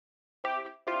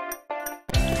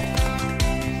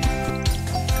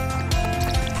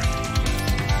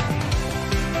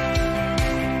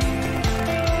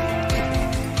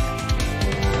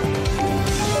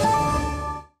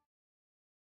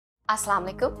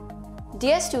Assalamu alaikum.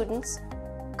 Dear students,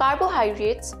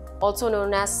 carbohydrates, also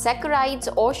known as saccharides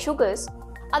or sugars,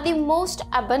 are the most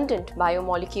abundant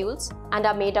biomolecules and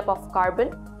are made up of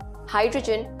carbon,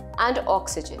 hydrogen, and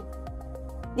oxygen.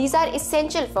 These are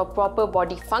essential for proper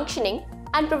body functioning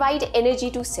and provide energy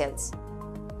to cells.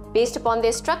 Based upon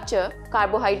their structure,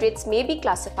 carbohydrates may be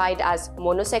classified as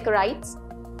monosaccharides,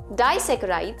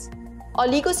 disaccharides,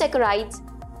 oligosaccharides,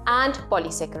 and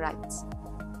polysaccharides.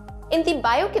 In the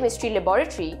biochemistry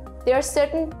laboratory, there are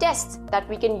certain tests that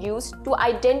we can use to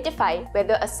identify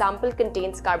whether a sample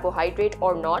contains carbohydrate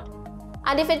or not,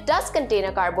 and if it does contain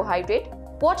a carbohydrate,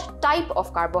 what type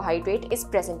of carbohydrate is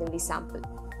present in the sample.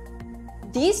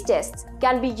 These tests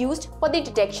can be used for the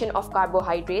detection of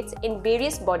carbohydrates in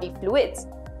various body fluids,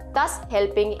 thus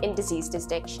helping in disease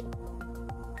detection.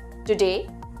 Today,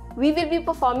 we will be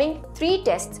performing 3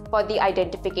 tests for the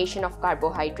identification of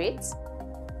carbohydrates.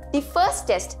 The first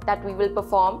test that we will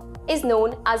perform is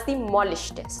known as the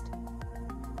Molish test.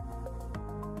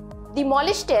 The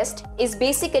Molish test is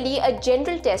basically a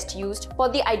general test used for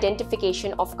the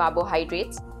identification of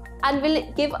carbohydrates and will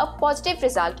give a positive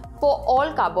result for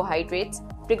all carbohydrates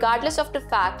regardless of the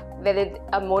fact whether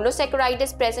a monosaccharide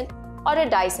is present or a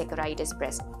disaccharide is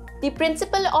present. The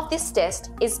principle of this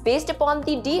test is based upon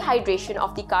the dehydration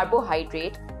of the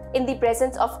carbohydrate in the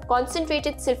presence of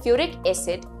concentrated sulfuric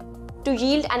acid to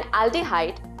yield an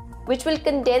aldehyde, which will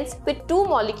condense with 2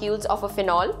 molecules of a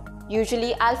phenol,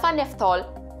 usually alpha-naphthol,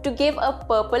 to give a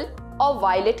purple or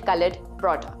violet colored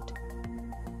product.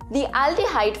 The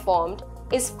aldehyde formed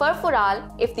is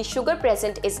furfural if the sugar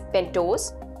present is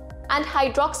pentose and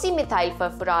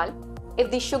hydroxymethylfurfural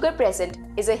if the sugar present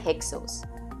is a hexose.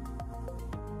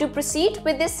 To proceed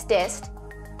with this test,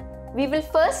 we will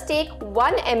first take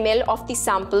 1 ml of the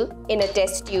sample in a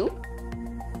test tube.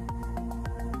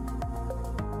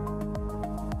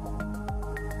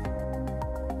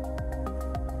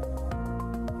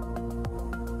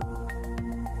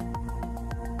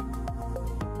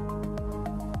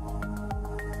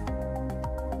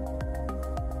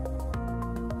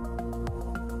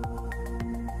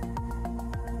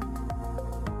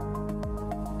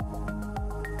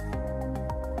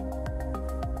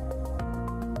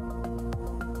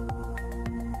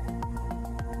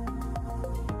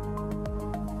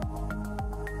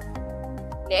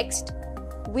 Next,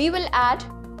 we will add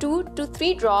 2 to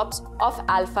 3 drops of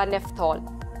alpha-naphthol.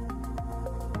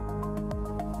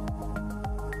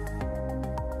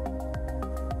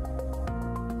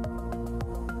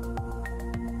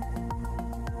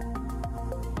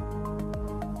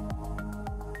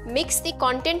 Mix the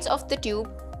contents of the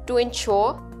tube to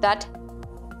ensure that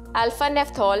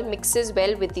alpha-naphthol mixes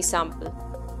well with the sample.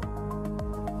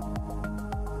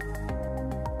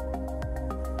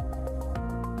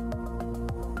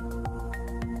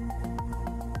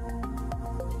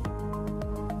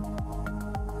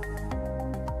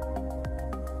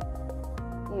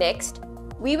 Next,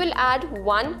 we will add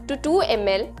 1 to 2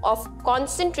 ml of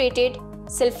concentrated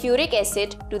sulfuric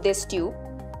acid to this tube.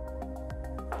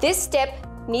 This step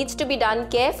needs to be done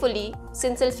carefully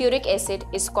since sulfuric acid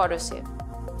is corrosive.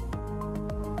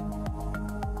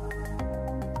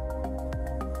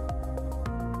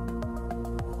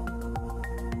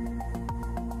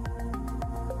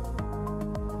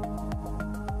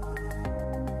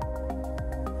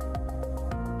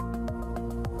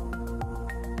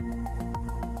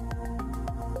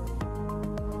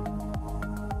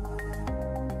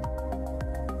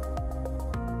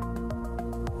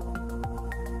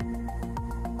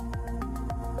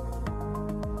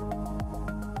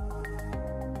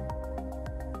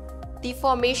 The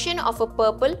formation of a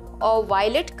purple or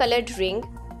violet colored ring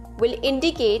will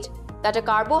indicate that a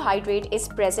carbohydrate is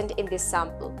present in this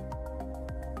sample.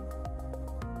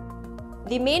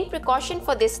 The main precaution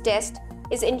for this test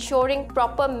is ensuring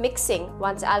proper mixing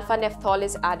once alpha-naphthol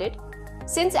is added,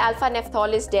 since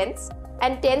alpha-naphthol is dense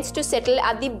and tends to settle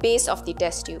at the base of the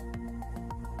test tube.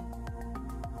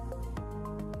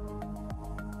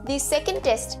 The second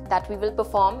test that we will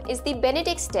perform is the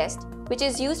Benedict's test, which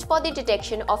is used for the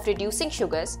detection of reducing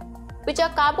sugars, which are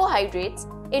carbohydrates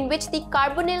in which the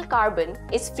carbonyl carbon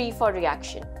is free for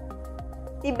reaction.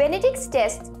 The Benedict's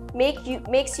test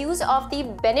makes use of the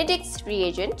Benedict's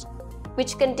reagent,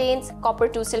 which contains copper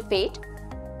 2 sulfate,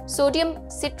 sodium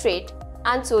citrate,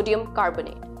 and sodium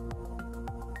carbonate.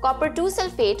 Copper 2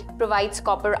 sulfate provides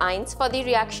copper ions for the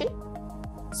reaction.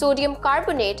 Sodium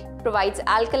carbonate provides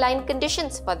alkaline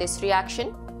conditions for this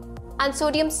reaction, and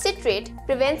sodium citrate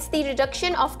prevents the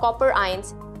reduction of copper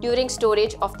ions during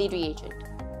storage of the reagent.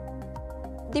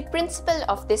 The principle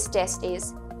of this test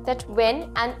is that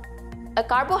when a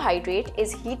carbohydrate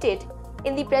is heated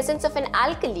in the presence of an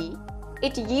alkali,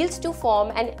 it yields to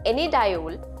form an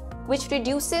enediol, which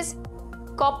reduces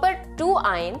copper 2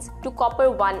 ions to copper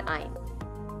 1 ion.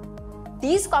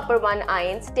 These copper 1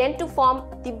 ions tend to form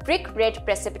the brick red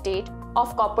precipitate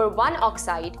of copper 1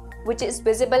 oxide, which is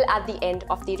visible at the end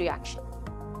of the reaction.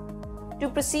 To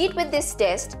proceed with this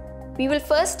test, we will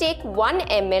first take 1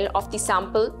 ml of the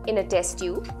sample in a test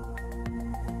tube.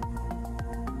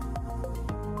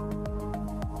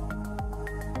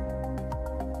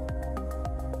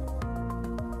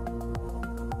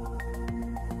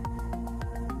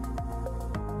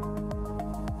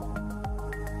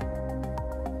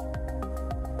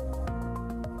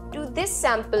 To this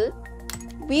sample,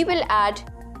 we will add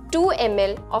 2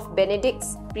 ml of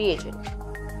Benedict's reagent.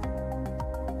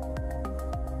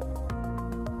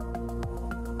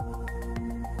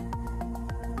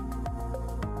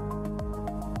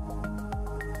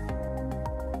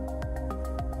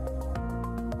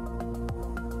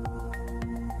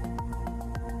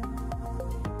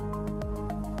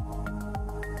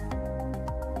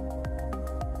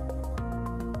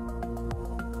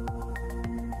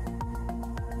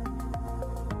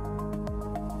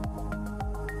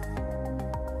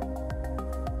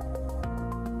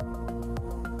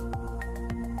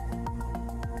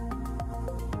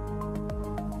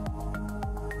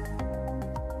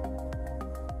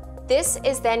 This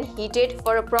is then heated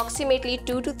for approximately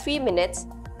 2 to 3 minutes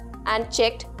and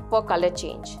checked for color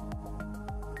change.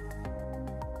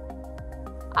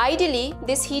 Ideally,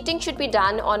 this heating should be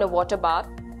done on a water bath,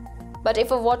 but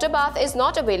if a water bath is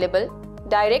not available,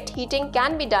 direct heating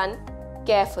can be done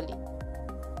carefully.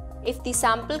 If the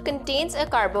sample contains a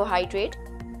carbohydrate,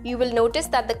 you will notice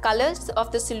that the colors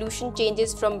of the solution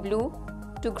changes from blue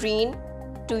to green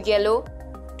to yellow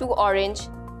to orange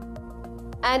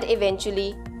and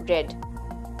eventually red.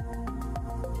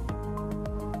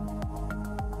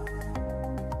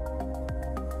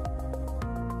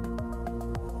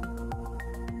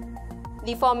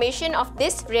 The formation of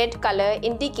this red color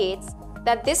indicates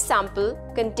that this sample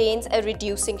contains a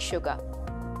reducing sugar.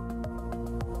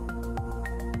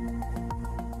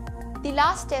 The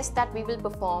last test that we will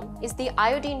perform is the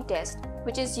iodine test,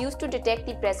 which is used to detect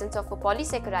the presence of a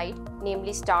polysaccharide,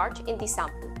 namely starch, in the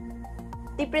sample.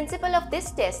 The principle of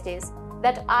this test is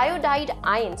that iodide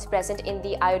ions present in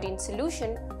the iodine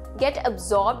solution get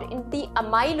absorbed in the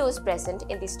amylose present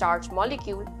in the starch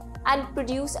molecule and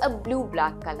produce a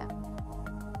blue-black color.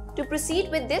 To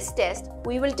proceed with this test,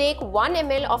 we will take 1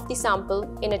 ml of the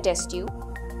sample in a test tube.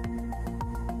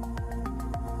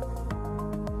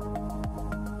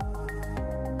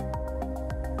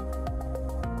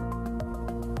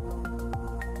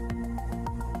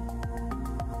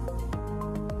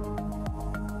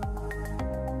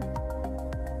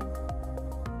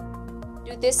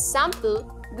 To this sample,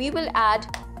 we will add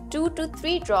 2 to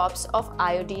 3 drops of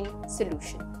iodine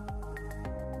solution.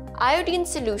 Iodine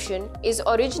solution is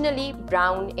originally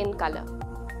brown in color.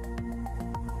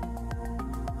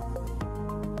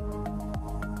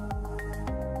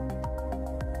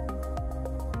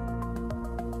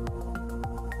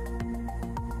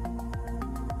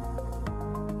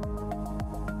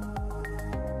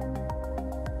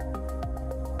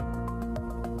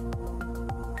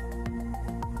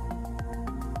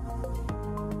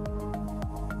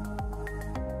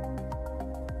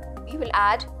 We will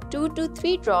add 2 to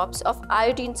 3 drops of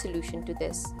iodine solution to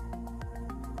this.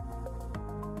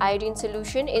 Iodine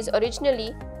solution is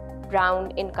originally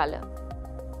brown in color.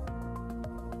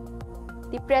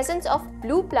 The presence of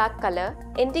blue-black color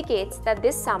indicates that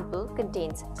this sample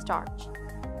contains starch.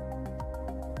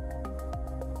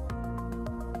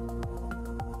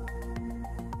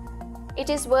 It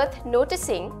is worth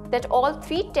noticing that all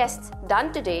 3 tests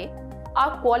done today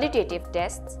are qualitative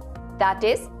tests, that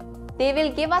is, they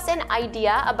will give us an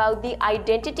idea about the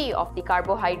identity of the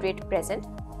carbohydrate present,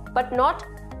 but not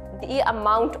the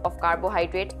amount of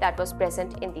carbohydrate that was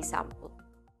present in the sample.